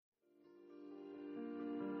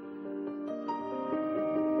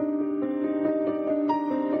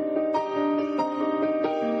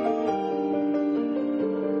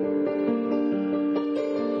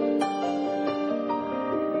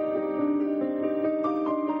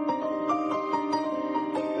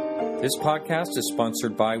This podcast is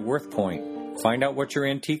sponsored by WorthPoint. Find out what your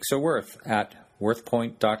antiques are worth at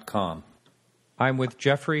worthpoint.com. I'm with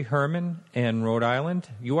Jeffrey Herman in Rhode Island.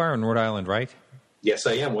 You are in Rhode Island, right? Yes,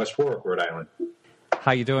 I am. West Warwick, Rhode Island.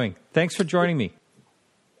 How you doing? Thanks for joining me.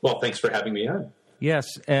 Well, thanks for having me on.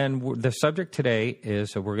 Yes, and the subject today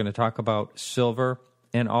is we're going to talk about silver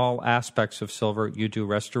and all aspects of silver. You do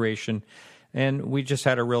restoration, and we just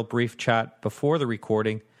had a real brief chat before the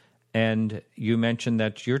recording, and you mentioned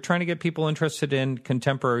that you're trying to get people interested in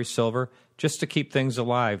contemporary silver just to keep things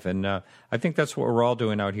alive, and I think that's what we're all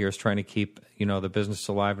doing out here is trying to keep, the business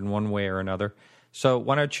alive in one way or another. So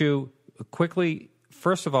why don't you quickly,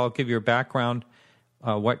 first of all, give your background,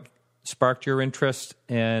 what sparked your interest,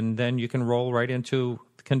 and then you can roll right into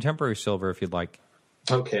contemporary silver if you'd like.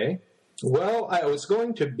 Okay. Well, I was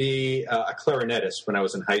going to be a clarinetist when I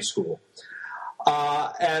was in high school.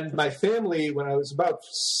 And my family, when I was about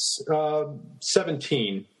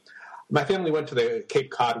 17, my family went to the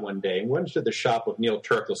Cape Cod one day and went to the shop of Neil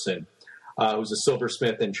Turkelson, who was a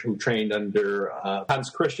silversmith and who trained under Hans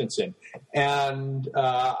Christensen. And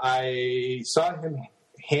I saw him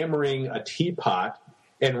hammering a teapot.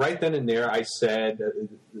 And right then and there, I said,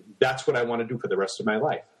 that's what I want to do for the rest of my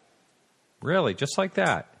life. Really? Just like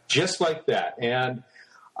that? Just like that. And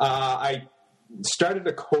I started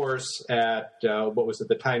a course at what was at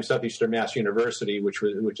the time Southeastern Mass University, which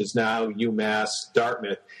is now UMass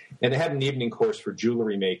Dartmouth, and they had an evening course for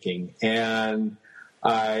jewelry making. And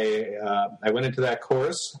I went into that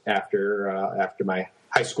course after my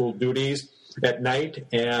high school duties at night,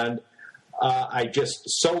 and I just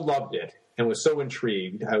so loved it and was so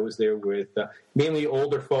intrigued. I was there with mainly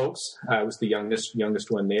older folks. I was the youngest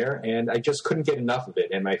one there, and I just couldn't get enough of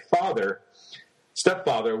it. And my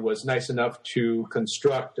stepfather, was nice enough to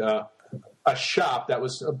construct a shop that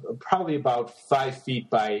was probably about 5 feet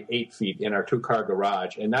by 8 feet in our two-car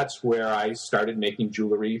garage, and that's where I started making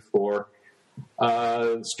jewelry for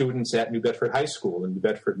students at New Bedford High School in New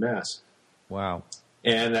Bedford, Mass. Wow.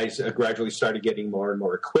 And I gradually started getting more and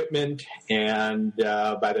more equipment. And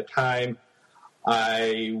by the time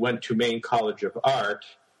I went to Maine College of Art,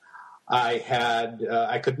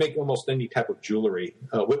 I could make almost any type of jewelry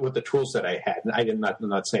with the tools that I had. And I'm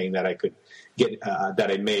not saying that I could get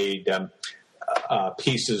that I made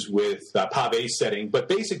pieces with pave setting, but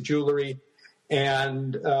basic jewelry.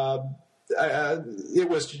 And it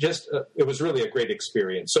was really a great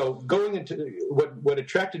experience. So going into what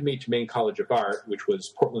attracted me to Maine College of Art, which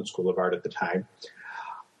was Portland School of Art at the time,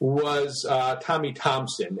 was Tommy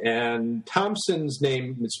Thompson. And Thompson's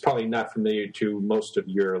name is probably not familiar to most of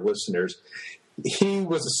your listeners. He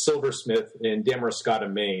was a silversmith in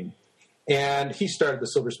Damariscotta, Maine, and he started the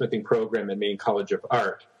silversmithing program at Maine College of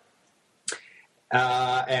Art.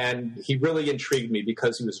 And he really intrigued me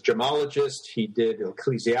because he was a gemologist. He did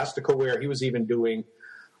ecclesiastical wear. He was even doing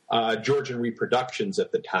Georgian reproductions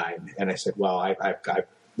at the time. And I said, well,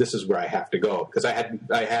 this is where I have to go, because I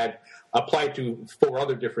had applied to 4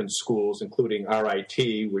 other different schools, including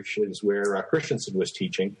RIT, which is where Christensen was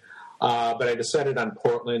teaching. But I decided on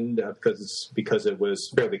Portland because it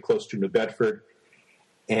was fairly close to New Bedford.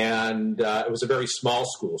 And it was a very small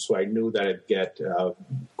school, so I knew that I'd get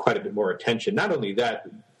quite a bit more attention. Not only that,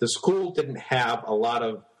 the school didn't have a lot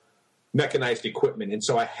of mechanized equipment, and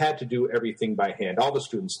so I had to do everything by hand. All the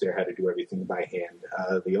students there had to do everything by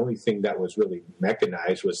hand. The only thing that was really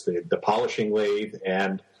mechanized was the polishing lathe,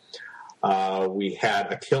 and we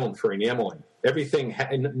had a kiln for enameling. Everything,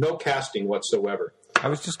 no casting whatsoever. I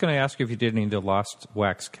was just going to ask you if you did any of the lost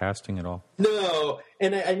wax casting at all. No,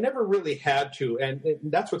 and I never really had to, and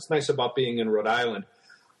that's what's nice about being in Rhode Island.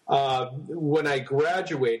 When I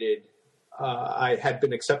graduated, I had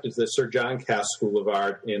been accepted to the Sir John Cass School of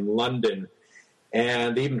Art in London,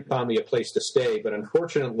 and they even found me a place to stay. But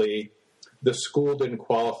unfortunately, the school didn't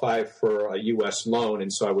qualify for a U.S. loan,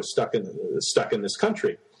 and so I was stuck in this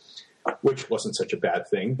country, which wasn't such a bad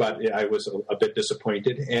thing, but I was a bit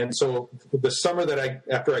disappointed. And so the summer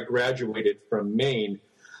after I graduated from Maine,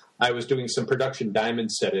 I was doing some production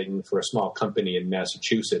diamond setting for a small company in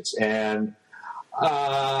Massachusetts, and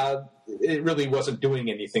it really wasn't doing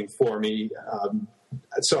anything for me.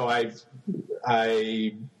 So I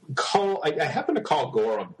happened to call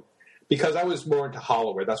Gorham, because I was more into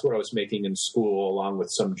hollowware. That's what I was making in school, along with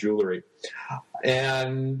some jewelry.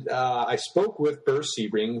 And I spoke with Burr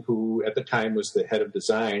Sebring, who at the time was the head of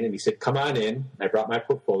design, and he said, come on in. I brought my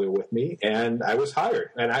portfolio with me, and I was hired.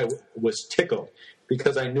 And I was tickled,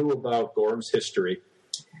 because I knew about Gorham's history.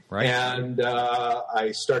 Right. And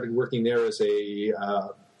I started working there as a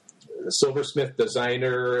silversmith,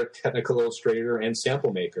 designer, technical illustrator, and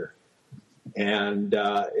sample maker. and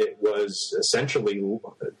it was essentially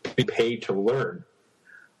be paid to learn,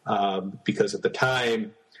 because at the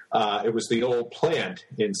time it was the old plant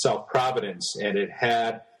in South Providence, and it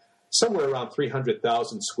had somewhere around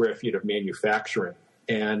 300,000 square feet of manufacturing,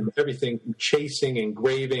 and everything chasing,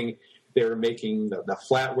 engraving. They were making the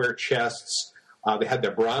flatware chests. They had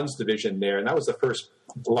their bronze division there, and that was the first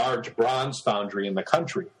large bronze foundry in the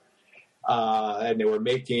country. And they were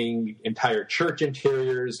making entire church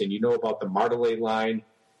interiors, and you know about the Martelet line.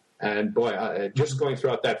 And boy, just going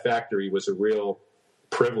throughout that factory was a real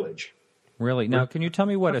privilege. Really? Now, can you tell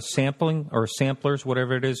me what a sampling or samplers,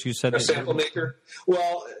 whatever it is you said? A sample maker?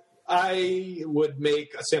 Well, I would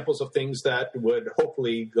make samples of things that would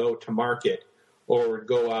hopefully go to market or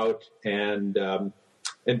go out and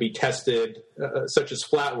be tested, such as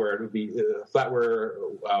flatware. It would be flatware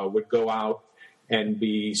would go out and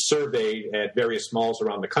be surveyed at various malls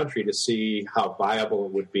around the country to see how viable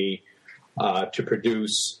it would be to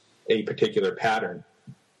produce a particular pattern.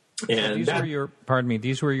 And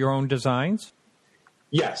these were your own designs?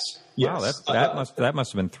 Yes. Wow, that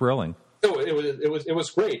must have been thrilling. It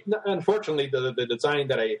was great. Unfortunately, the design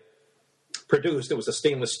that I produced, it was a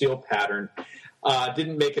stainless steel pattern,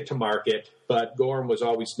 didn't make it to market. But Gorham was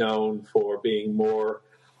always known for being more,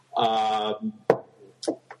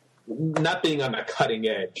 not being on the cutting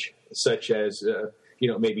edge, such as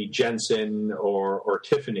maybe Jensen or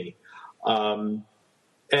Tiffany.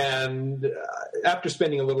 And after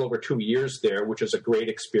spending a little over 2 years there, which was a great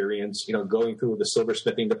experience, going through the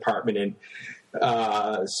silversmithing department and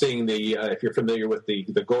seeing if you're familiar with the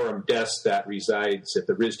Gorham desk that resides at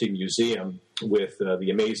the RISD Museum with the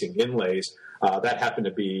amazing inlays, that happened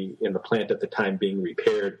to be in the plant at the time being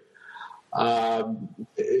repaired.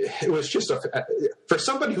 It was just for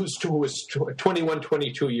somebody who was 21,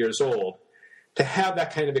 22 years old, to have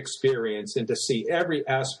that kind of experience and to see every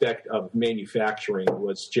aspect of manufacturing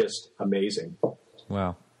was just amazing.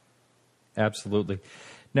 Wow. Absolutely.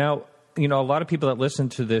 Now, a lot of people that listen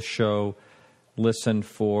to this show listen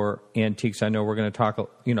for antiques. I know we're going to talk,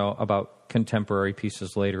 about contemporary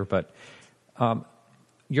pieces later, but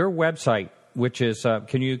your website, which is,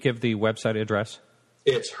 can you give the website address?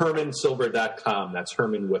 It's HermanSilver.com. That's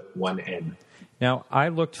Herman with one N. Now, I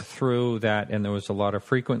looked through that, and there was a lot of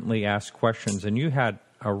frequently asked questions, and you had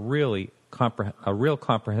a real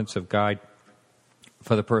comprehensive guide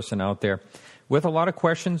for the person out there with a lot of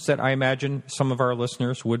questions that I imagine some of our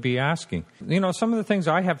listeners would be asking. Some of the things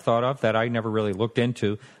I have thought of that I never really looked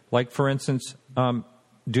into, like, for instance,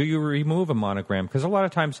 do you remove a monogram? Because a lot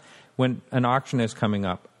of times when an auction is coming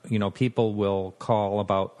up, people will call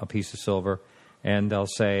about a piece of silver, and they'll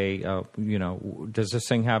say, does this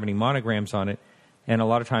thing have any monograms on it? And a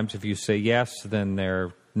lot of times if you say yes, then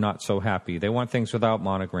they're not so happy. They want things without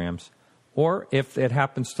monograms. Or if it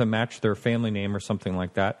happens to match their family name or something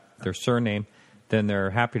like that, their surname, then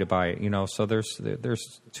they're happy to buy it. So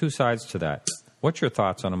there's two sides to that. What's your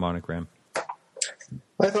thoughts on a monogram?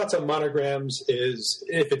 My thoughts on monograms is,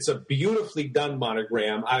 if it's a beautifully done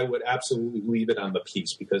monogram, I would absolutely leave it on the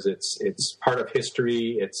piece, because it's part of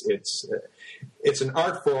history. It's an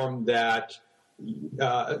art form that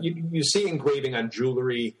you see engraving on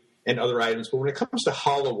jewelry and other items, but when it comes to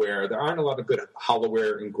hollowware, there aren't a lot of good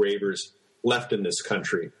hollowware engravers left in this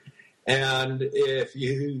country. And if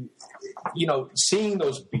seeing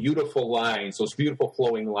those beautiful lines, those beautiful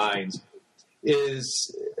flowing lines,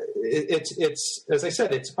 it's as I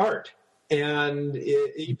said, it's art. And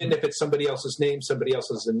even if it's somebody else's name, somebody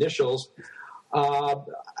else's initials, I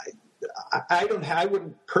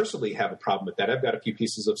wouldn't personally have a problem with that. I've got a few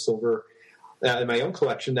pieces of silver in my own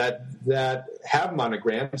collection that have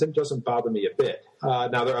monograms, and it doesn't bother me a bit.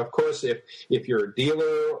 Now, of course, if you're a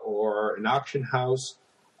dealer or an auction house,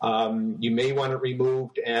 you may want it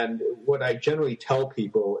removed. And what I generally tell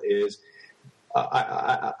people is,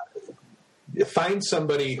 find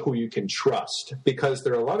somebody who you can trust, because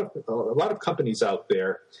there are a lot of companies out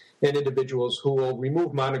there and individuals who will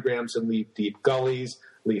remove monograms and leave deep gullies,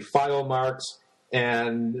 leave file marks,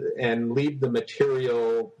 and leave the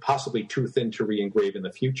material possibly too thin to re-engrave in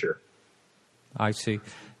the future. I see.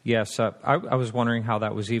 Yes, I was wondering how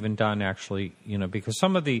that was even done, actually, because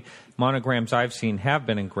some of the monograms I've seen have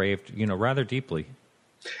been engraved, rather deeply.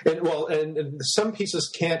 And some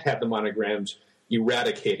pieces can't have the monograms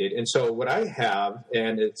eradicated. And so what I have,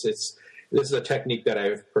 and this is a technique that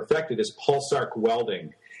I've perfected, is pulse arc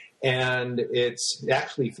welding. And it's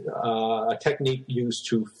actually a technique used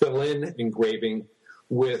to fill in engraving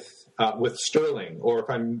with sterling, or if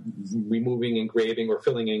I'm removing engraving or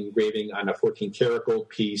filling in engraving on a 14 karat gold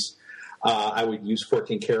piece, I would use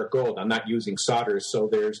 14 karat gold. I'm not using solders, so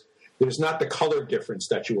there's there's not the color difference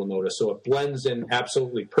that you will notice. So it blends in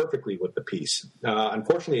absolutely perfectly with the piece.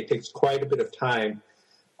 Unfortunately, it takes quite a bit of time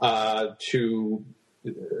to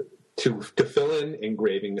fill in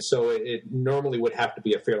engraving. So it normally would have to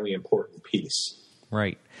be a fairly important piece.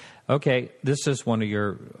 Right. Okay. This is one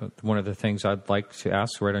of the things I'd like to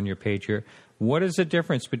ask right on your page here. What is the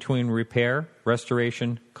difference between repair,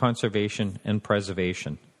 restoration, conservation, and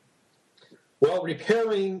preservation? Well,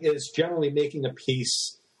 repairing is generally making a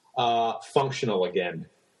piece functional again,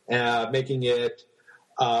 making it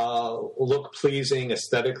look pleasing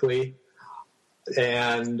aesthetically.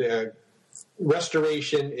 And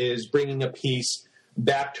restoration is bringing a piece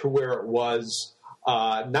back to where it was,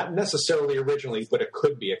 not necessarily originally, but it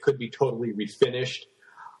could be. It could be totally refinished.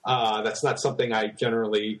 That's not something I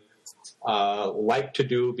generally like to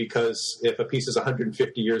do, because if a piece is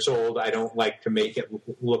 150 years old, I don't like to make it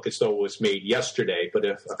look as though it was made yesterday. But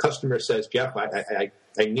if a customer says, Jeff, I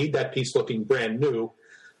need that piece looking brand new,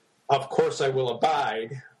 of course I will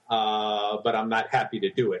abide, but I'm not happy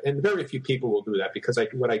to do it. And very few people will do that, because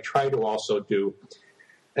what I try to also do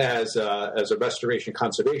as a restoration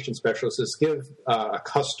conservation specialist is give a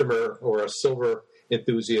customer or a silver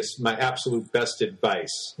enthusiast my absolute best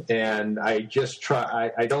advice. And I just try,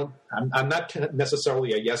 I'm not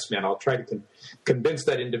necessarily a yes man. I'll try to convince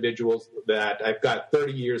that individual that I've got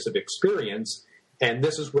 30 years of experience and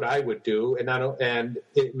this is what I would do. And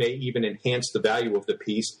it may even enhance the value of the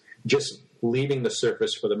piece, just leaving the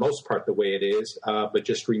surface for the most part the way it is, but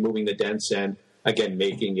just removing the dents and, again,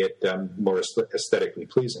 making it more aesthetically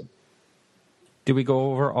pleasing. Did we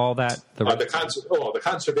go over all that? The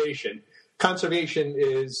conservation. Conservation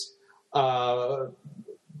is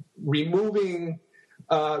removing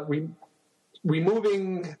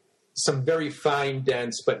some very fine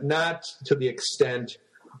dents, but not to the extent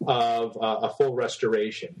of a full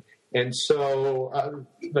restoration. And so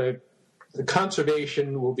the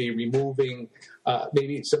conservation will be removing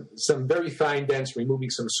maybe some very fine dents, removing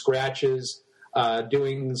some scratches,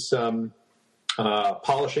 doing some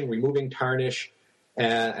polishing, removing tarnish,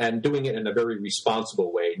 and doing it in a very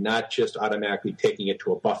responsible way, not just automatically taking it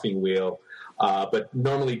to a buffing wheel, but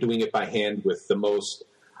normally doing it by hand with the most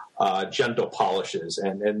gentle polishes.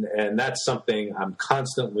 And that's something I'm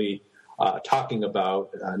constantly talking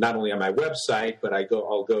about, not only on my website, but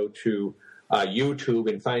I'll go to YouTube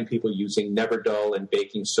and find people using Never Dull and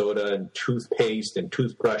baking soda and toothpaste and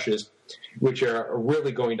toothbrushes, which are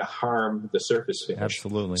really going to harm the surface finish.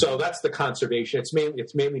 Absolutely. So that's the conservation. It's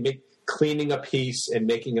mainly cleaning a piece and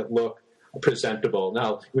making it look presentable.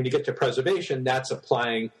 Now, when you get to preservation, that's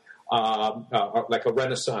applying like a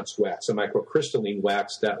Renaissance wax, a microcrystalline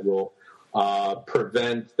wax that will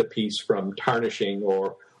prevent the piece from tarnishing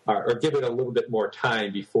or give it a little bit more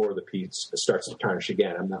time before the piece starts to tarnish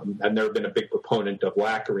again. I've never been a big proponent of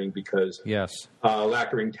lacquering because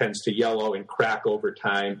lacquering tends to yellow and crack over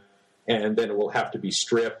time, and then it will have to be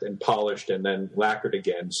stripped and polished and then lacquered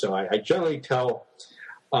again. So I generally tell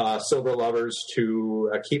silver lovers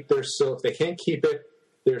to keep their silver. If they can't keep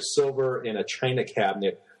their silver in a china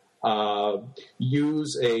cabinet,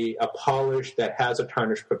 use a polish that has a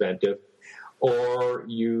tarnish preventive, or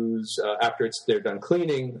use, after they're done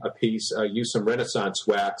cleaning a piece, use some Renaissance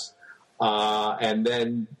wax, and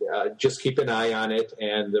then just keep an eye on it.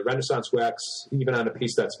 And the Renaissance wax, even on a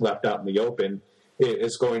piece that's left out in the open,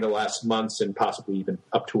 is going to last months and possibly even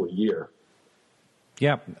up to a year.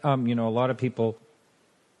 Yeah, a lot of people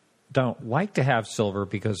don't like to have silver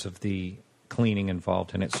because of the cleaning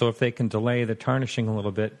involved in it. So if they can delay the tarnishing a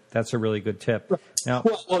little bit, that's a really good tip. Now,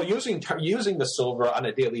 well, using the silver on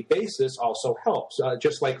a daily basis also helps.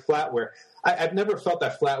 Just like flatware, I've never felt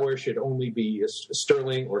that flatware should only be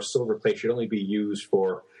sterling or silver plate should only be used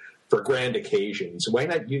for grand occasions. Why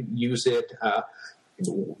not use it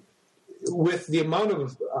with the amount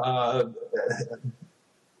of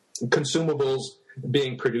consumables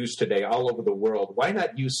being produced today all over the world? Why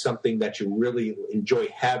not use something that you really enjoy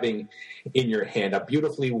having in your hand? A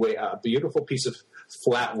beautiful piece of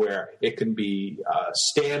flatware. It can be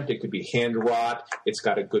stamped. It could be hand wrought. It's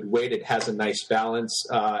got a good weight. It has a nice balance.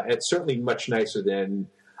 It's certainly much nicer than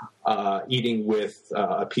eating with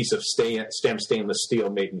a piece of stamped stainless steel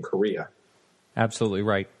made in Korea. Absolutely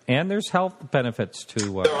right. And there's health benefits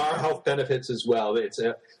to... There are health benefits as well.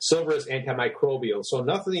 Silver is antimicrobial, so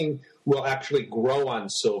nothing will actually grow on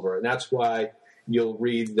silver. And that's why you'll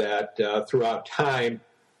read that throughout time,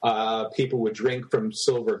 people would drink from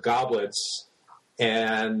silver goblets,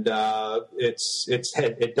 and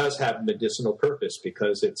it does have medicinal purpose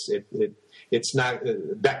because it's not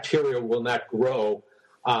bacteria will not grow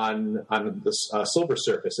on the silver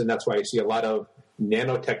surface, and that's why you see a lot of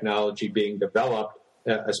nanotechnology being developed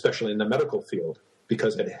especially in the medical field,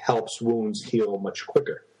 because it helps wounds heal much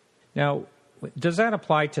quicker. Now, does that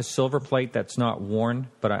apply to silver plate that's not worn?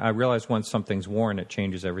 But I realize once something's worn, it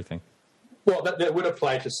changes everything. Well, that would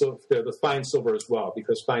apply to the fine silver as well,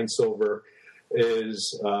 because fine silver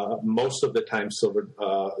is most of the time silver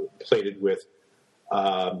plated with,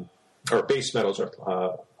 or base metals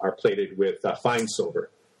are plated with fine silver.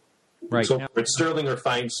 Right. So it's sterling or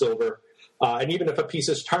fine silver. And even if a piece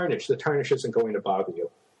is tarnished, the tarnish isn't going to bother you.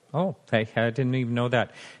 Oh, hey, I didn't even know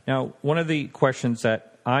that. Now, one of the questions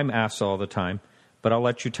that I'm asked all the time, but I'll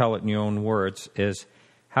let you tell it in your own words, is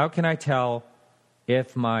how can I tell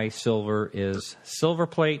if my silver is silver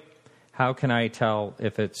plate? How can I tell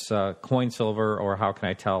if it's coin silver, or how can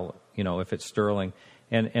I tell, if it's sterling?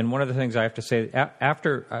 And one of the things I have to say,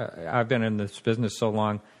 after I've been in this business so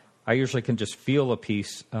long, I usually can just feel a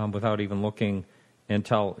piece without even looking and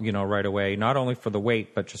tell, right away, not only for the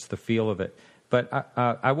weight, but just the feel of it. But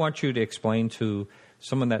I want you to explain to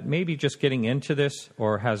someone that may be just getting into this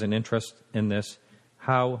or has an interest in this,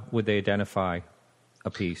 how would they identify a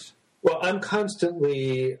piece? Well, I'm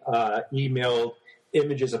constantly emailed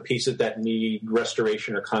images of pieces that need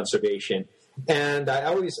restoration or conservation. And I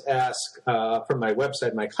always ask from my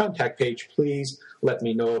website, my contact page, please let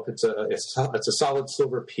me know if it's a solid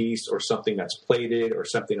silver piece or something that's plated or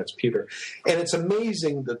something that's pewter. And it's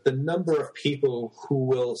amazing that the number of people who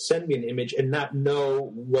will send me an image and not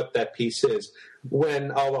know what that piece is,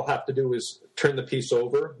 when all they'll have to do is turn the piece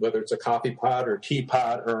over, whether it's a coffee pot or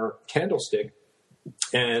teapot or candlestick.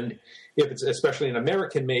 And if it's especially an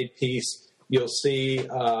American-made piece, you'll see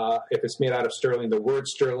if it's made out of sterling, the word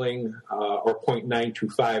sterling or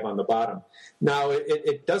 0.925 on the bottom. Now,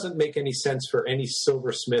 it doesn't make any sense for any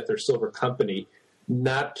silversmith or silver company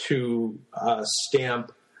not to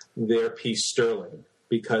stamp their piece sterling,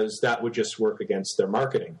 because that would just work against their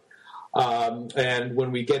marketing. And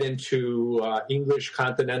when we get into English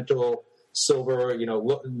continental silver,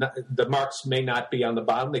 the marks may not be on the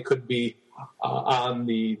bottom. They could be on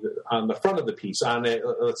the front of the piece. On it,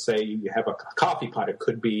 let's say you have a coffee pot. It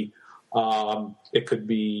could be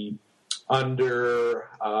under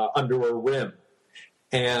a rim,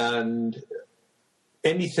 and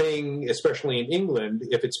anything, especially in England,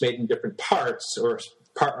 if it's made in different parts or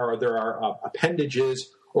there are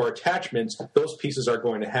appendages or attachments, those pieces are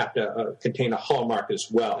going to have to contain a hallmark as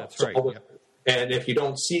well. That's right. Yeah. And if you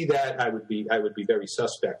don't see that, I would be very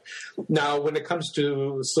suspect. Now, when it comes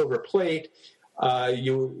to silver plate,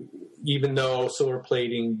 even though silver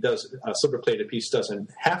plated piece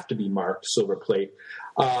doesn't have to be marked silver plate,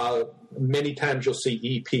 many times you'll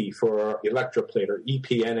see EP for electroplate or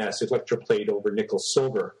EPNS, electroplate over nickel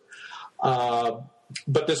silver.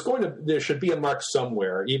 But there should be a mark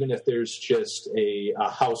somewhere, even if there's just a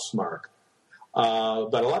house mark.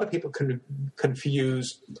 But a lot of people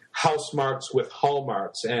confuse house marks with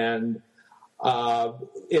hallmarks. And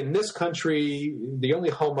in this country, the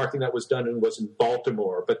only hallmarking that was done was in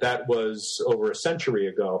Baltimore, but that was over a century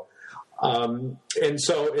ago. And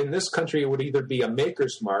so in this country, it would either be a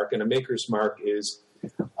maker's mark, and a maker's mark is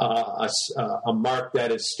a mark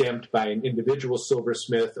that is stamped by an individual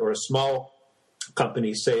silversmith or a small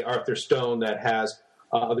company, say Arthur Stone, that has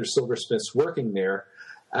other silversmiths working there.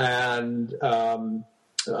 And so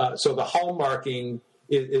the hallmarking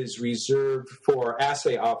is reserved for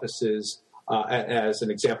assay offices, as an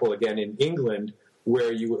example, again, in England,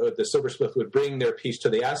 where the silversmith would bring their piece to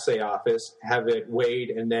the assay office, have it weighed,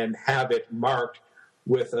 and then have it marked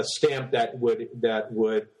with a stamp that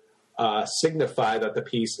would signify that the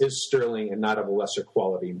piece is sterling and not of a lesser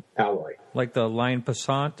quality alloy. Like the Lion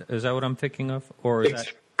Passant, is that what I'm thinking of? Or is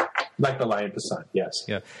that... Like the Lion Passant, yes.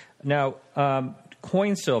 Yeah. Now,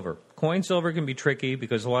 coin silver. Coin silver can be tricky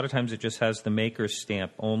because a lot of times it just has the maker's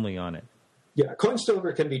stamp only on it. Yeah, coin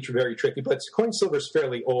silver can be very tricky, but coin silver is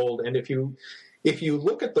fairly old. And if you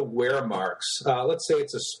look at the wear marks, let's say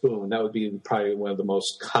it's a spoon, that would be probably one of the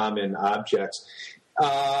most common objects.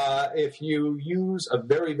 If you use a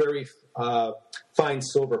very, very fine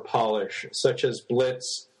silver polish, such as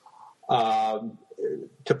Blitz,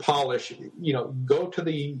 to polish, go to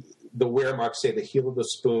the wear mark, say the heel of the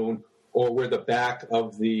spoon, or where the back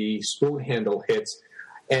of the spoon handle hits.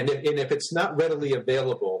 And if it's not readily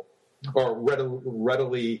available or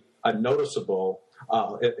readily noticeable,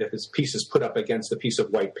 if this piece is put up against a piece of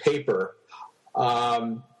white paper,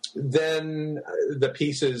 then the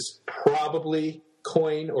piece is probably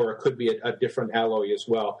coin, or it could be a different alloy as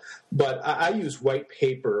well. But I use white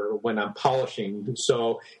paper when I'm polishing.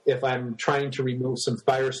 So if I'm trying to remove some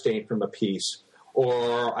fire stain from a piece,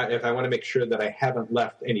 or if I want to make sure that I haven't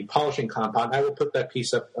left any polishing compound, I will put that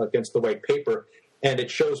piece up against the white paper, and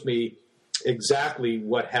it shows me exactly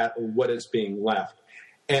what is being left,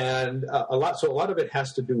 and a lot of it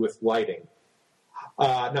has to do with lighting.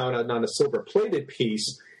 Now, on a silver-plated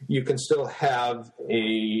piece, you can still have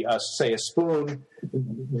say a spoon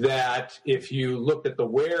that, if you looked at the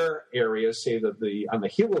wear area, say on the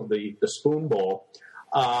heel of the spoon bowl,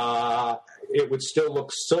 it would still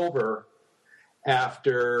look silver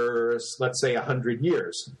after, let's say, 100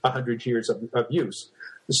 years of use.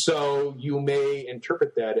 So you may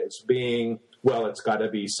interpret that as being, well, it's got to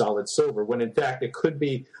be solid silver, when in fact it could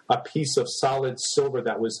be a piece of solid silver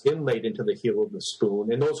that was inlaid into the heel of the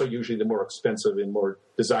spoon, and those are usually the more expensive and more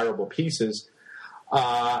desirable pieces.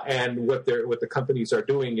 And what the companies are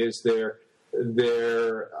doing is they're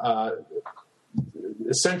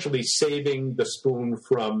essentially saving the spoon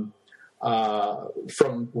from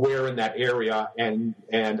wear in that area and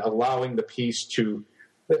allowing the piece to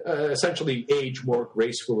essentially age more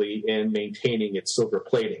gracefully in maintaining its silver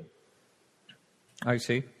plating. I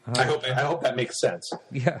see. I hope that makes sense.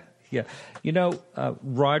 Yeah.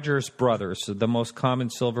 Rogers Brothers, the most common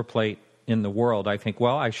silver plate in the world, I think.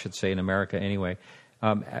 Well, I should say in America anyway.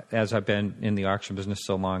 As I've been in the auction business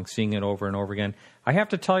so long, seeing it over and over again. I have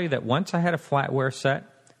to tell you that once I had a flatware set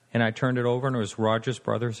and I turned it over and it was Rogers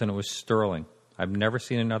Brothers and it was sterling. I've never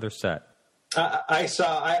seen another set.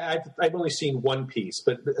 I've only seen one piece,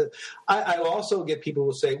 but I also get people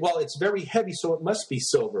who say, well, it's very heavy, so it must be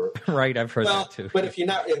silver. Right, I've heard that too. But if you're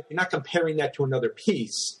not comparing that to another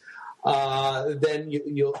piece, then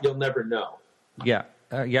you'll never know. Yeah.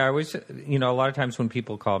 I always, a lot of times when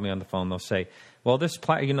people call me on the phone, they'll say, well, this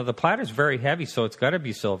the platter is very heavy, so it's got to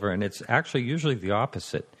be silver, and it's actually usually the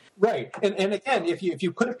opposite. Right, and again, if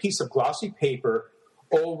you put a piece of glossy paper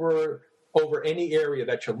over any area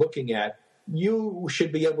that you're looking at, you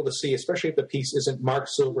should be able to see, especially if the piece isn't marked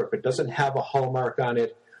silver, if it doesn't have a hallmark on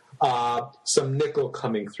it, some nickel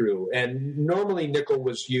coming through. And normally nickel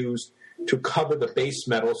was used to cover the base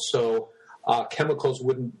metal, so chemicals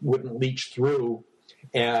wouldn't leach through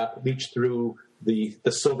the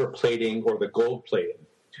silver plating or the gold plating.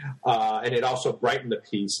 And it also brightened the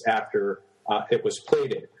piece after it was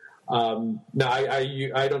plated. Now,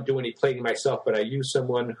 I don't do any plating myself, but I use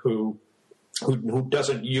someone who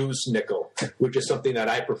doesn't use nickel, which is something that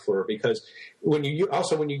I prefer, because when you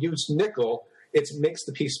use nickel, it makes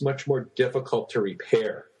the piece much more difficult to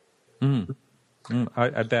repair.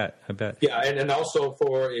 I bet. Yeah, and also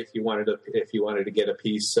for if you wanted to get a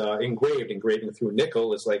piece engraving through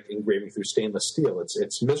nickel is like engraving through stainless steel.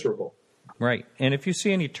 It's miserable. Right, and if you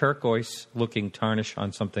see any turquoise-looking tarnish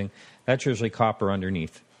on something, that's usually copper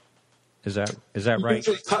underneath. Is that right?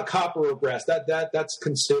 Usually copper or brass. That's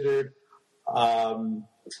considered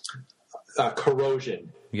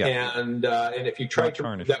corrosion. Yeah. And if you try to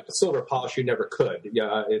remove that with silver polish, you never could.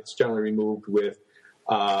 Yeah, it's generally removed with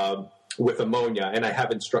ammonia, and I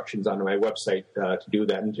have instructions on my website to do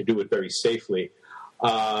that and to do it very safely.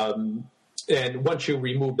 And once you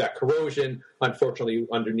remove that corrosion, unfortunately,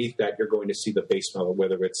 underneath that, you're going to see the base metal,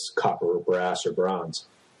 whether it's copper or brass or bronze.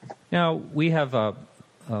 Now, we have a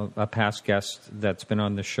past guest that's been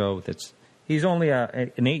on the show. He's only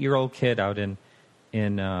an 8-year-old kid out in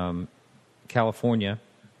California,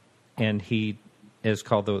 and he is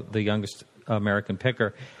called the youngest American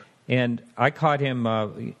picker. And I caught him,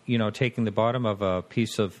 taking the bottom of a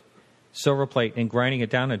piece of silver plate and grinding it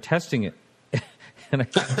down and testing it. and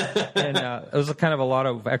it was kind of a lot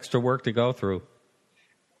of extra work to go through.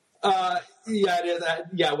 Yeah, it is.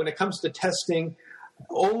 Yeah, when it comes to testing,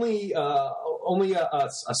 only a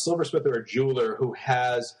silversmith or a jeweler who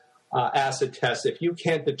has acid tests, if you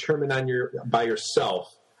can't determine by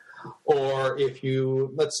yourself, or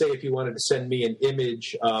let's say if you wanted to send me an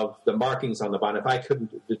image of the markings on the bottom, if I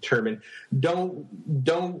couldn't determine,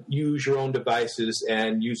 don't use your own devices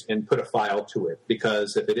and put a file to it,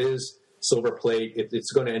 because if it is silver plate,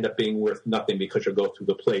 it's going to end up being worth nothing because you'll go through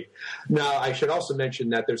the plate. Now, I should also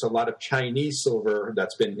mention that there's a lot of Chinese silver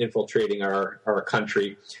that's been infiltrating our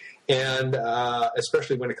country, and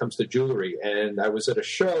especially when it comes to jewelry. And I was at a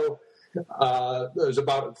show, it was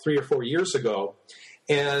about 3 or 4 years ago,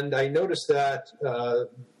 and I noticed that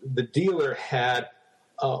the dealer had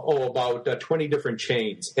about 20 different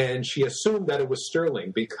chains, and she assumed that it was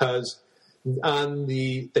sterling because on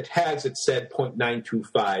the tags it said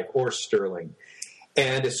 0.925 or sterling.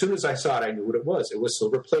 And as soon as I saw it, I knew what it was. It was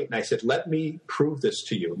silver plate. And I said, let me prove this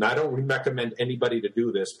to you. Now, I don't recommend anybody to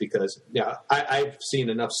do this because I've seen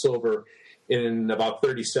enough silver in about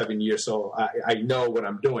 37 years, so I know what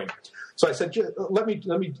I'm doing. So I said, let me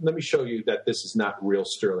show you that this is not real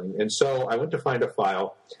sterling. And so I went to find a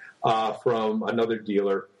file from another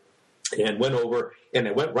dealer, and went over, and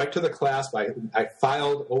I went right to the clasp. I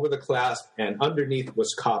filed over the clasp, and underneath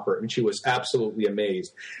was copper, and she was absolutely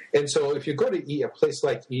amazed. And so if you go to a place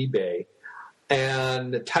like eBay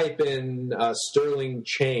and type in sterling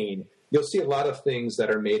chain, you'll see a lot of things that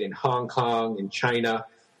are made in Hong Kong and China,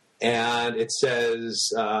 and it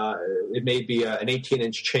says it may be an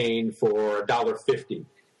 18-inch chain for $1.50,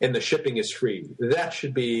 and the shipping is free. That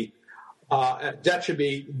should be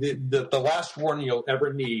the last warning you'll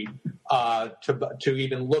ever need to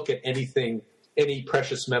even look at any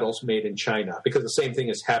precious metals made in China, because the same thing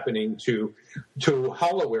is happening to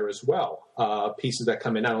hollowware as well. Pieces that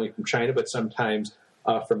come in not only from China but sometimes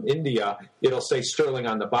from India. It'll say sterling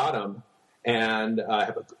on the bottom, and I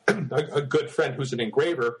have a good friend who's an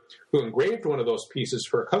engraver who engraved one of those pieces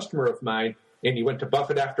for a customer of mine, and he went to buff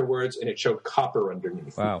it afterwards, and it showed copper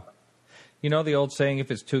underneath. Wow. You know the old saying, if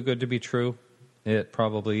it's too good to be true, it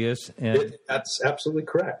probably is. And that's absolutely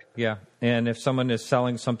correct. Yeah, and if someone is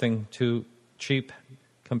selling something too cheap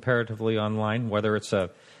comparatively online, whether it's a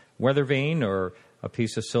weather vane or a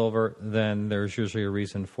piece of silver, then there's usually a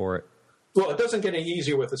reason for it. Well, it doesn't get any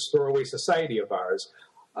easier with the Storeway Society of ours.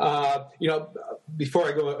 Before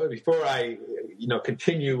I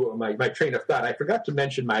continue my train of thought, I forgot to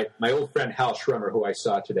mention my old friend Hal Schrummer, who I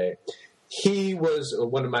saw today. He was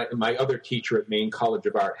one of my other teacher at Maine College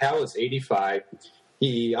of Art. Hal is 85.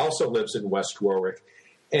 He also lives in West Warwick.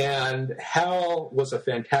 And Hal was a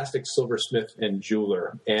fantastic silversmith and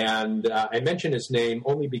jeweler. And I mention his name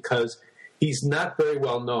only because he's not very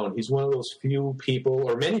well known. He's one of those few people,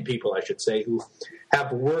 or many people, I should say, who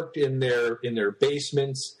have worked in their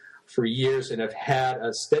basements for years and have had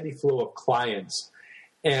a steady flow of clients.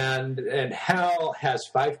 And Hal has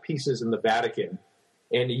 5 pieces in the Vatican,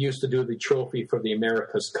 and he used to do the trophy for the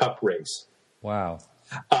America's Cup race. Wow.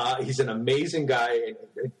 He's an amazing guy,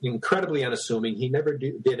 incredibly unassuming. He never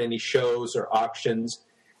did any shows or auctions,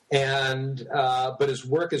 but his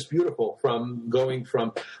work is beautiful, from going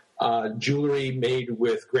from jewelry made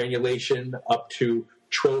with granulation up to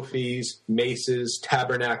trophies, maces,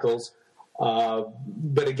 tabernacles.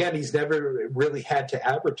 But again, he's never really had to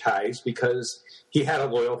advertise because he had a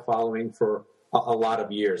loyal following for a lot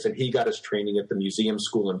of years, and he got his training at the Museum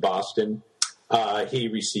School in Boston. He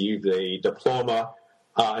received a diploma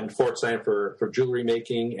in Pforzheim for jewelry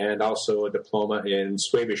making, and also a diploma in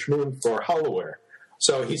Schwäbisch Gmünd for hollowware.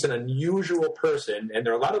 So he's an unusual person, and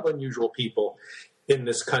there are a lot of unusual people in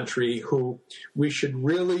this country who we should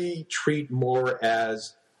really treat more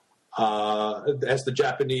as the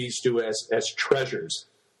Japanese do, as treasures.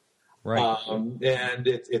 Right. And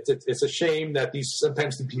it's a shame that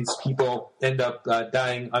sometimes these people end up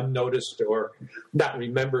dying unnoticed or not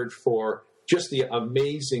remembered for just the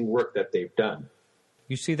amazing work that they've done.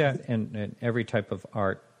 You see that in every type of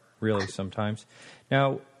art, really, sometimes.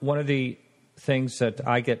 Now, one of the things that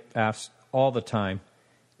I get asked all the time,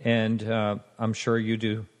 and I'm sure you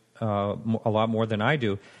do a lot more than I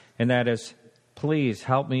do, and that is, please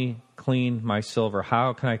help me clean my silver.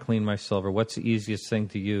 How can I clean my silver? What's the easiest thing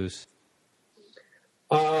to use?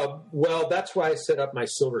 Well, that's why I set up my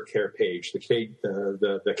Silver Care page,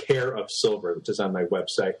 the Care of Silver, which is on my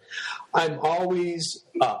website. I'm always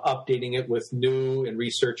updating it with new and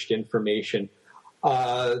researched information.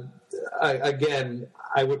 I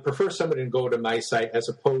would prefer somebody to go to my site as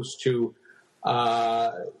opposed to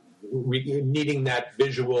needing that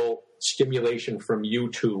visual stimulation from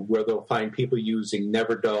YouTube, where they'll find people using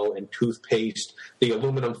Never Dull and toothpaste, the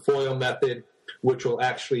aluminum foil method, which will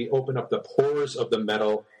actually open up the pores of the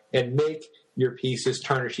metal and make your pieces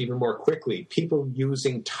tarnish even more quickly. People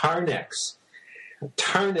using Tarnex.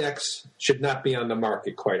 Tarnex should not be on the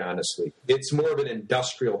market, quite honestly. It's more of an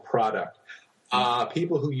industrial product.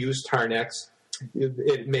 People who use Tarnex,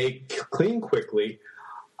 it may clean quickly,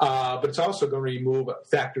 but it's also going to remove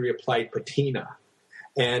factory-applied patina,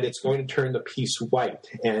 and it's going to turn the piece white.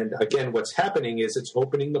 And again, what's happening is it's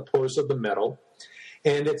opening the pores of the metal,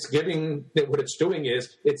 and it's giving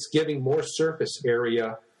more surface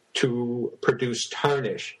area to produce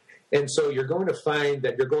tarnish. And so you're going to find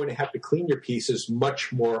that you're going to have to clean your pieces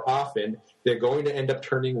much more often. They're going to end up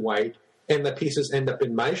turning white, and the pieces end up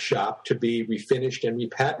in my shop to be refinished and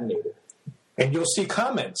repatinated. And you'll see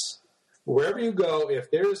comments. Wherever you go, if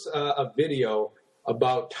there's a video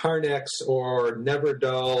about Tarnex or Never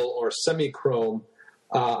Dull or Semichrome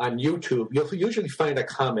on YouTube, you'll usually find a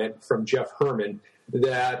comment from Jeff Herman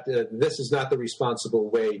that this is not the responsible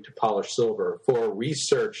way to polish silver. For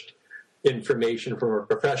researched information from a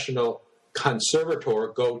professional conservator,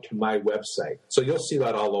 go to my website. So you'll see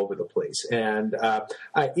that all over the place. And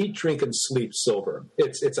I eat, drink, and sleep silver.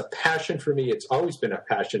 It's a passion for me. It's always been a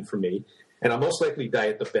passion for me. And I'll most likely die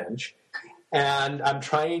at the bench. And I'm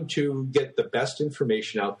trying to get the best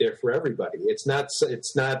information out there for everybody. It's not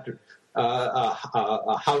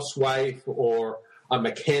a housewife or a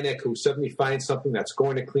mechanic who suddenly finds something that's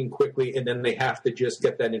going to clean quickly, and then they have to just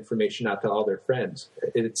get that information out to all their friends.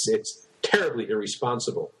 It's terribly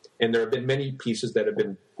irresponsible. And there have been many pieces that have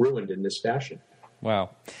been ruined in this fashion.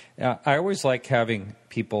 Wow. I always like having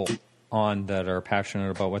people on that are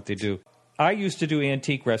passionate about what they do. I used to do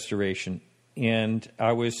antique restoration, and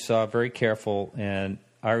I was very careful. And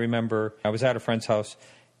I remember I was at a friend's house,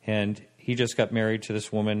 and he just got married to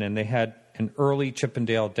this woman, and they had an early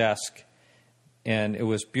Chippendale desk, and it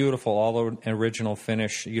was beautiful, all original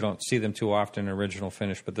finish. You don't see them too often, original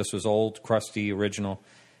finish, but this was old, crusty, original.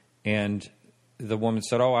 And the woman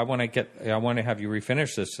said, "Oh, I want to have you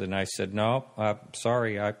refinish this." And I said, "No,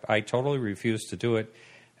 sorry, I totally refuse to do it."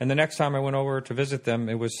 And the next time I went over to visit them,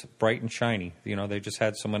 it was bright and shiny. They just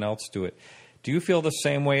had someone else do it. Do you feel the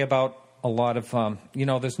same way about a lot of,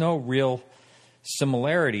 there's no real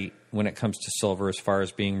similarity when it comes to silver as far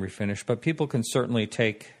as being refinished, but people can certainly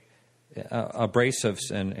take abrasives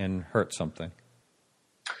and hurt something.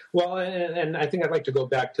 Well, and I think I'd like to go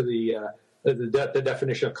back to the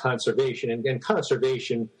definition of conservation, and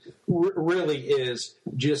conservation really is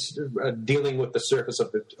just dealing with the surface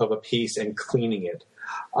of a piece and cleaning it.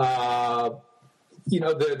 There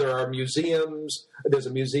are museums. There's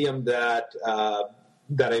a museum that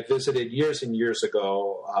I visited years and years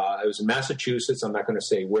ago. It was in Massachusetts. I'm not going to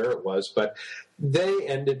say where it was, but they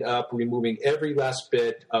ended up removing every last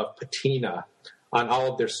bit of patina on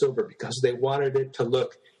all of their silver because they wanted it to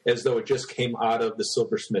look as though it just came out of the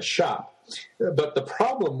silversmith shop. But the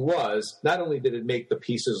problem was, not only did it make the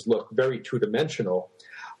pieces look very two-dimensional,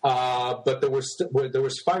 but there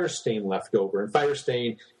was fire stain left over, and fire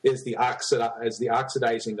stain is the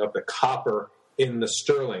oxidizing of the copper in the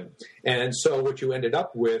sterling. And so what you ended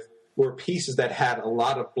up with were pieces that had a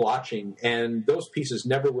lot of blotching, and those pieces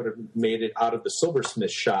never would have made it out of the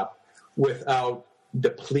silversmith shop without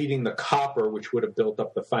depleting the copper, which would have built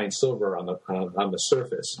up the fine silver on the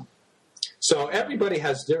surface. So everybody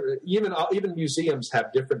has even museums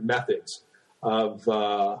have different methods of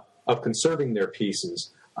conserving their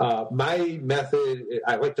pieces. My method,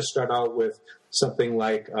 I like to start out with something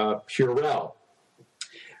like Purell,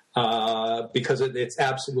 because it's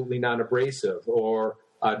absolutely non-abrasive, or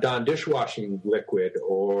Dawn dishwashing liquid,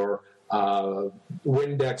 or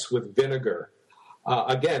Windex with vinegar.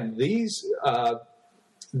 Again, these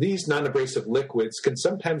non-abrasive liquids can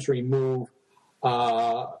sometimes remove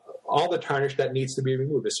all the tarnish that needs to be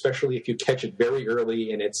removed, especially if you catch it very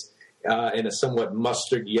early and it's in a somewhat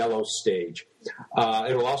mustard yellow stage.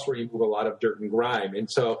 It'll also remove a lot of dirt and grime. And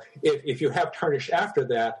so if you have tarnish after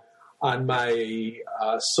that, on my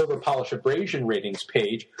silver polish abrasion ratings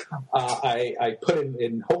page, I put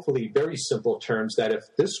in hopefully very simple terms that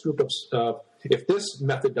if this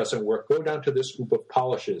method doesn't work, go down to this group of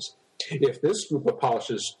polishes. If this group of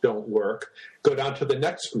polishes don't work, go down to the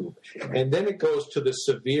next group. And then it goes to the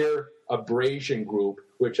severe abrasion group,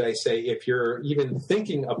 which I say if you're even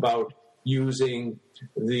thinking about using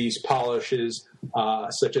these polishes,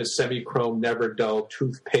 such as semi-chrome, never dull,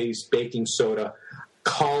 toothpaste, baking soda,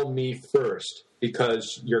 call me first,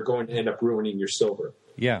 because you're going to end up ruining your silver.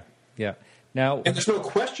 Yeah. Now, and there's no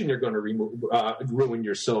question you're going to ruin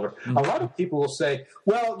your silver. Mm-hmm. A lot of people will say,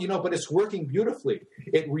 well, but it's working beautifully.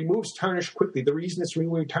 It removes tarnish quickly. The reason it's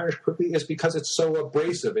removing tarnish quickly is because it's so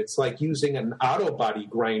abrasive. It's like using an auto body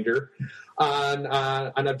grinder on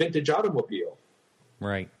a vintage automobile.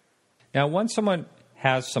 Right. Now, once someone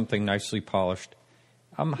has something nicely polished,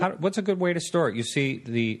 what's a good way to store it? You see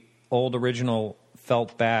the old original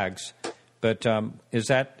felt bags, but is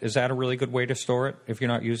that a really good way to store it if you're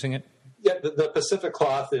not using it? Yeah, the Pacific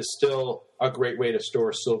cloth is still a great way to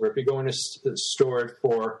store silver. If you're going to store it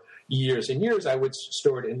for years and years, I would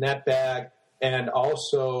store it in that bag and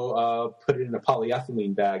also put it in a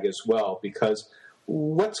polyethylene bag as well, because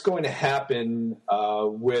what's going to happen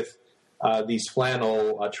with these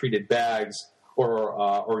flannel treated bags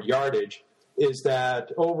or yardage is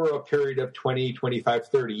that over a period of 20, 25,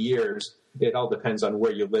 30 years, it all depends on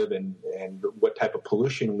where you live and what type of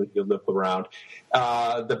pollution you live around.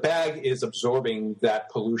 The bag is absorbing that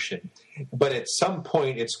pollution. But at some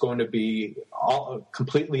point, it's going to be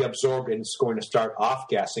completely absorbed, and it's going to start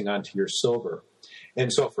off-gassing onto your silver.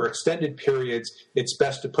 And so for extended periods, it's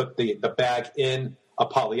best to put the bag in a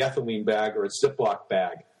polyethylene bag or a Ziploc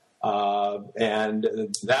bag. And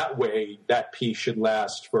that way, that piece should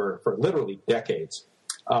last for literally decades.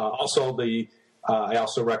 I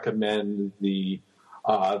also recommend the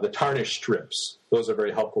tarnish strips. Those are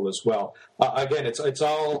very helpful as well. Again, it's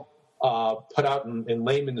all put out in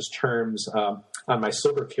layman's terms on my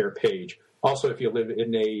SilverCare page. Also, if you live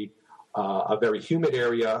in a very humid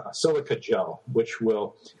area, silica gel, which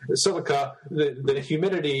will the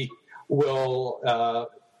humidity will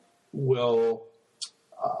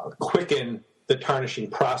quicken the tarnishing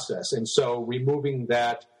process, and so removing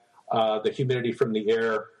that the humidity from the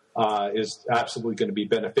air is absolutely going to be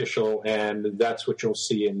beneficial, and that's what you'll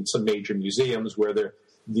see in some major museums where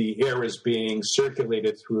the air is being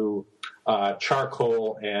circulated through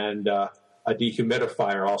charcoal, and a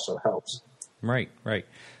dehumidifier also helps. Right.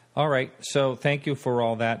 All right, so thank you for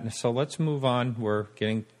all that. So let's move on. We're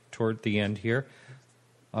getting toward the end here.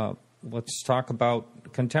 Let's talk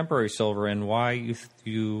about contemporary silver and why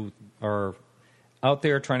you are out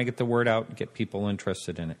there trying to get the word out and get people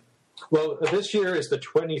interested in it. Well, this year is the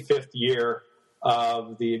 25th year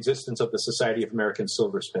of the existence of the Society of American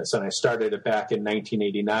Silversmiths, and I started it back in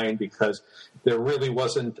 1989 because there really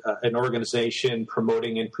wasn't an organization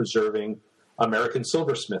promoting and preserving American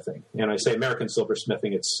silversmithing. And I say American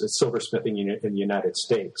silversmithing, it's silversmithing in the United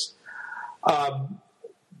States.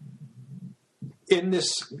 In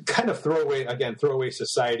this kind of throwaway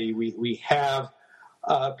society, we have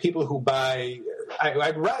people who buy.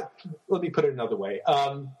 Let me put it another way.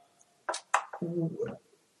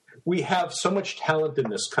 We have so much talent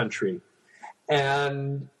in this country,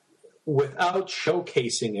 and without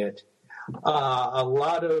showcasing it, a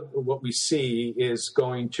lot of what we see is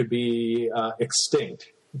going to be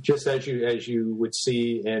extinct, just as you would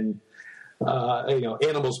see in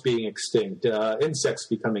animals being extinct, insects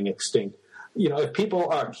becoming extinct. If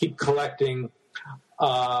people keep collecting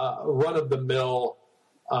run-of-the-mill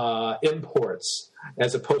imports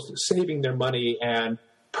as opposed to saving their money and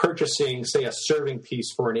purchasing, say, a serving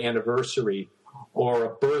piece for an anniversary or a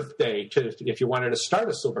birthday, if you wanted to start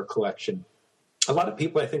a silver collection, a lot of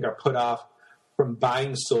people, I think, are put off from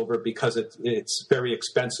buying silver because it's very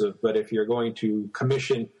expensive. But if you're going to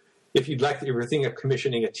commission, if you're thinking of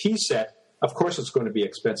commissioning a tea set, of course it's going to be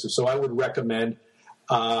expensive. So I would recommend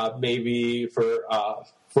maybe for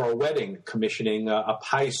a wedding, commissioning a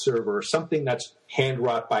pie server or something that's hand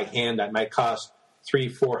wrought by hand that might cost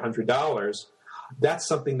 $300-400. That's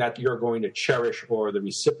something that you're going to cherish, or the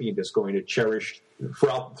recipient is going to cherish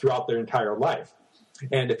throughout their entire life.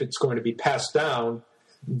 And if it's going to be passed down,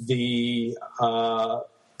 I'm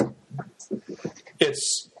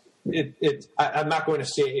not going to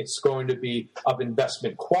say it's going to be of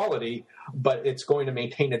investment quality, but it's going to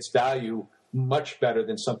maintain its value much better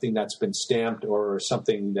than something that's been stamped or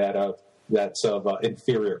something that's of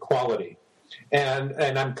inferior quality. And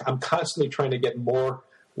I'm constantly trying to get more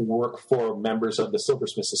work for members of the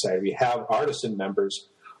Silversmith Society. We have artisan members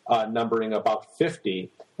numbering about 50,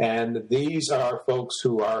 and these are folks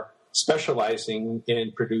who are specializing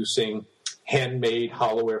in producing handmade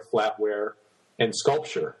hollowware, flatware, and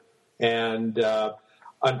sculpture. And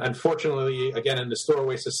unfortunately, again, in the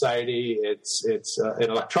Throwaway Society, it's an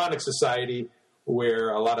electronic society where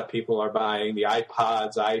a lot of people are buying the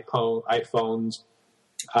iPods, iPhones,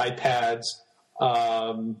 iPads,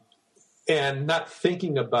 and not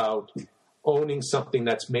thinking about owning something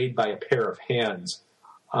that's made by a pair of hands.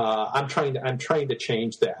 I'm trying to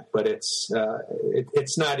change that, but it's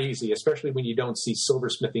not easy, especially when you don't see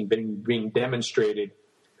silversmithing being demonstrated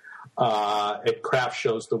at craft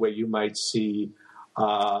shows the way you might see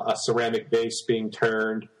a ceramic vase being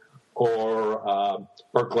turned or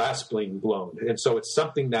glass being blown. And so it's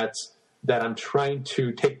something that I'm trying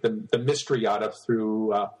to take the mystery out of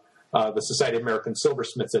through the Society of American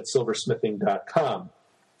Silversmiths at silversmithing.com,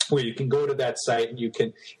 where you can go to that site and you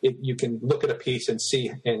can look at a piece and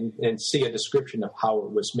see a description of how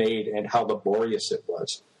it was made and how laborious it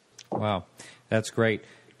was. Wow, that's great.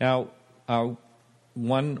 Now,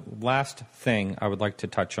 one last thing I would like to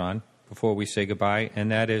touch on before we say goodbye, and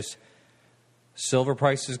that is silver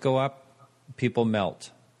prices go up, people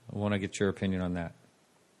melt. I want to get your opinion on that.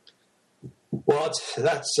 Well,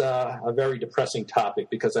 that's a very depressing topic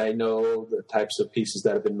because I know the types of pieces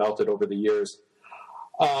that have been melted over the years.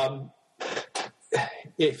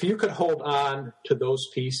 If you could hold on to those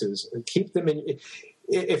pieces and keep them in,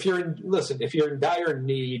 if you're in dire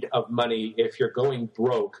need of money, if you're going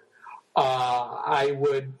broke, I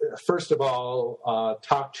would first of all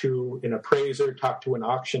talk to an appraiser, talk to an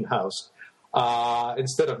auction house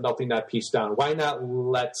instead of melting that piece down. Why not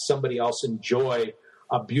let somebody else enjoy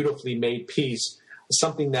a beautifully made piece,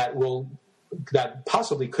 something that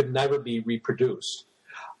possibly could never be reproduced?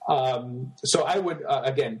 So I would,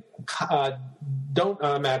 again, don't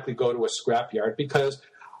automatically go to a scrapyard because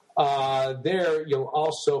there you'll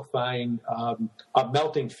also find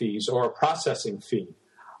melting fees or a processing fee.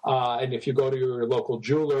 And if you go to your local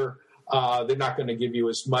jeweler, they're not going to give you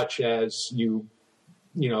as much as you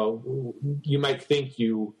might think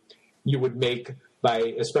you would make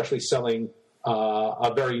by especially selling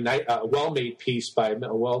a very well-made piece by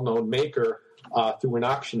a well-known maker through an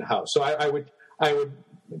auction house. So I would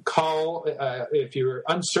call if you're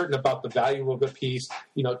uncertain about the value of a piece.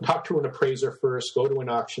 Talk to an appraiser first. Go to an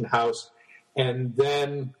auction house, and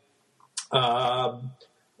then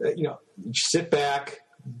sit back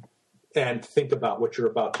and think about what you're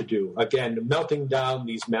about to do. Again, melting down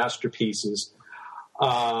these masterpieces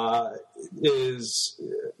is,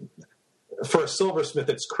 for a silversmith,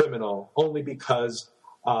 it's criminal, only because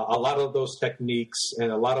a lot of those techniques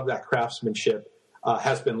and a lot of that craftsmanship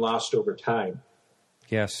has been lost over time.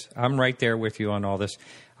 Yes, I'm right there with you on all this.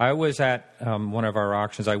 I was at one of our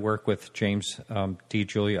auctions. I work with James D.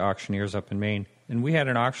 Julia Auctioneers up in Maine, and we had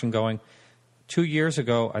an auction going 2 years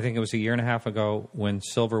ago. I think it was a year and a half ago, when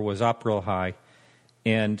silver was up real high,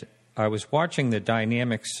 and I was watching the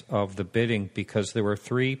dynamics of the bidding, because there were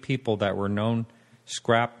 3 people that were known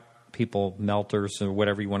scrap people, melters, or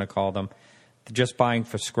whatever you want to call them, just buying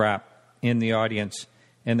for scrap in the audience.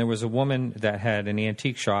 And there was a woman that had an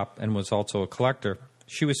antique shop and was also a collector.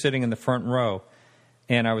 She was sitting in the front row,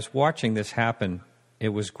 and I was watching this happen. It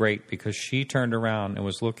was great, because she turned around and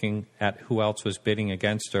was looking at who else was bidding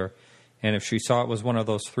against her. And if she saw it was one of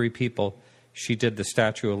those 3 people, she did the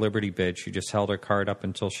Statue of Liberty bid. She just held her card up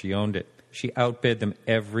until she owned it. She outbid them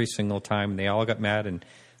every single time, and they all got mad. And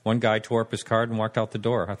one guy tore up his card and walked out the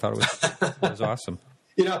door. I thought it was awesome.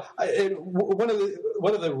 One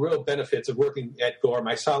of the real benefits of working at Gorham,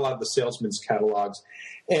 I saw a lot of the salesmen's catalogs,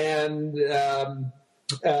 and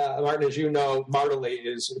Martin, as you know, Martelly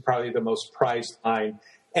is probably the most prized line,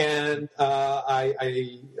 and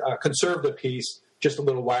I conserved a piece just a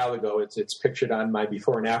little while ago. It's pictured on my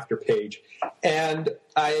before and after page. And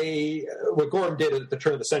what Gorham did at the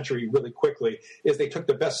turn of the century really quickly is they took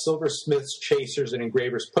the best silversmiths, chasers, and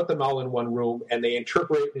engravers, put them all in one room, and they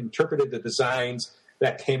interpreted the designs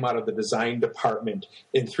that came out of the design department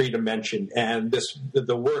in 3 dimension. And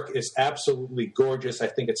the work is absolutely gorgeous. I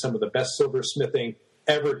think it's some of the best silversmithing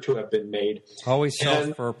ever to have been made. Always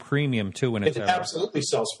sells for a premium, too, when it's It absolutely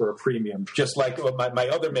sells for a premium, just like my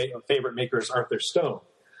other favorite maker is Arthur Stone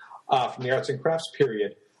from the arts and crafts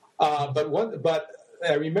period. But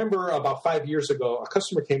I remember about 5 years ago, a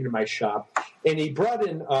customer came to my shop, and he brought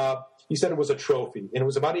in, he said it was a trophy, and it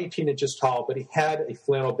was about 18 inches tall, but he had a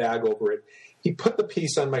flannel bag over it. He put the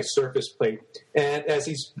piece on my surface plate, and as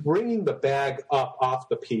he's bringing the bag up off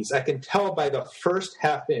the piece, I can tell by the first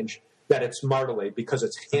half inch that it's Martelly, because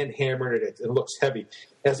it's hand-hammered and it looks heavy.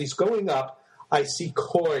 As he's going up, I see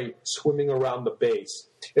koi swimming around the base.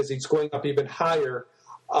 As he's going up even higher,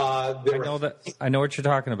 I know what you're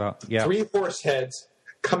talking about. Yeah, 3 horse heads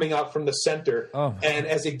coming out from the center, and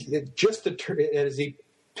as he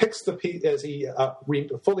picks the piece, as he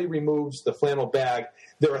fully removes the flannel bag,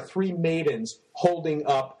 there are 3 maidens holding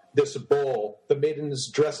up this bowl. The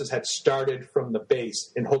maidens' dresses had started from the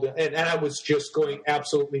base and I was just going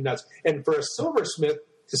absolutely nuts. And for a silversmith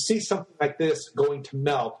to see something like this going to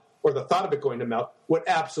melt, or the thought of it going to melt, would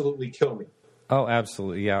absolutely kill me. Oh,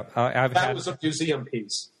 absolutely, yeah. That was a museum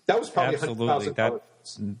piece. That was probably $100,000.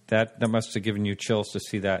 That must have given you chills to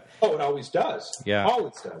see that. Oh, it always does. Yeah,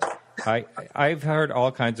 always does. I've heard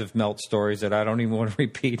all kinds of melt stories that I don't even want to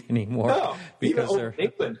repeat anymore. No, because even in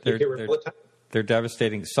England, you hear it all the time. They're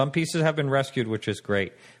devastating. Some pieces have been rescued, which is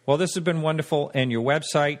great. Well, this has been wonderful. And your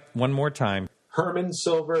website, one more time.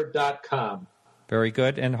 HermanSilver.com. Very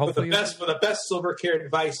good. And hopefully for the best silver care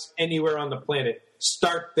advice anywhere on the planet,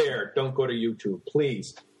 start there. Don't go to YouTube.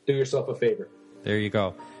 Please do yourself a favor. There you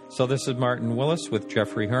go. So this is Martin Willis with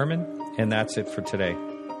Jeffrey Herman, and that's it for today.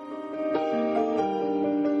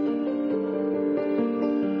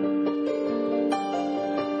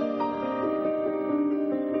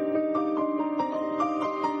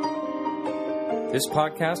 This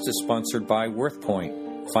podcast is sponsored by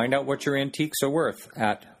WorthPoint. Find out what your antiques are worth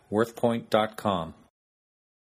at worthpoint.com.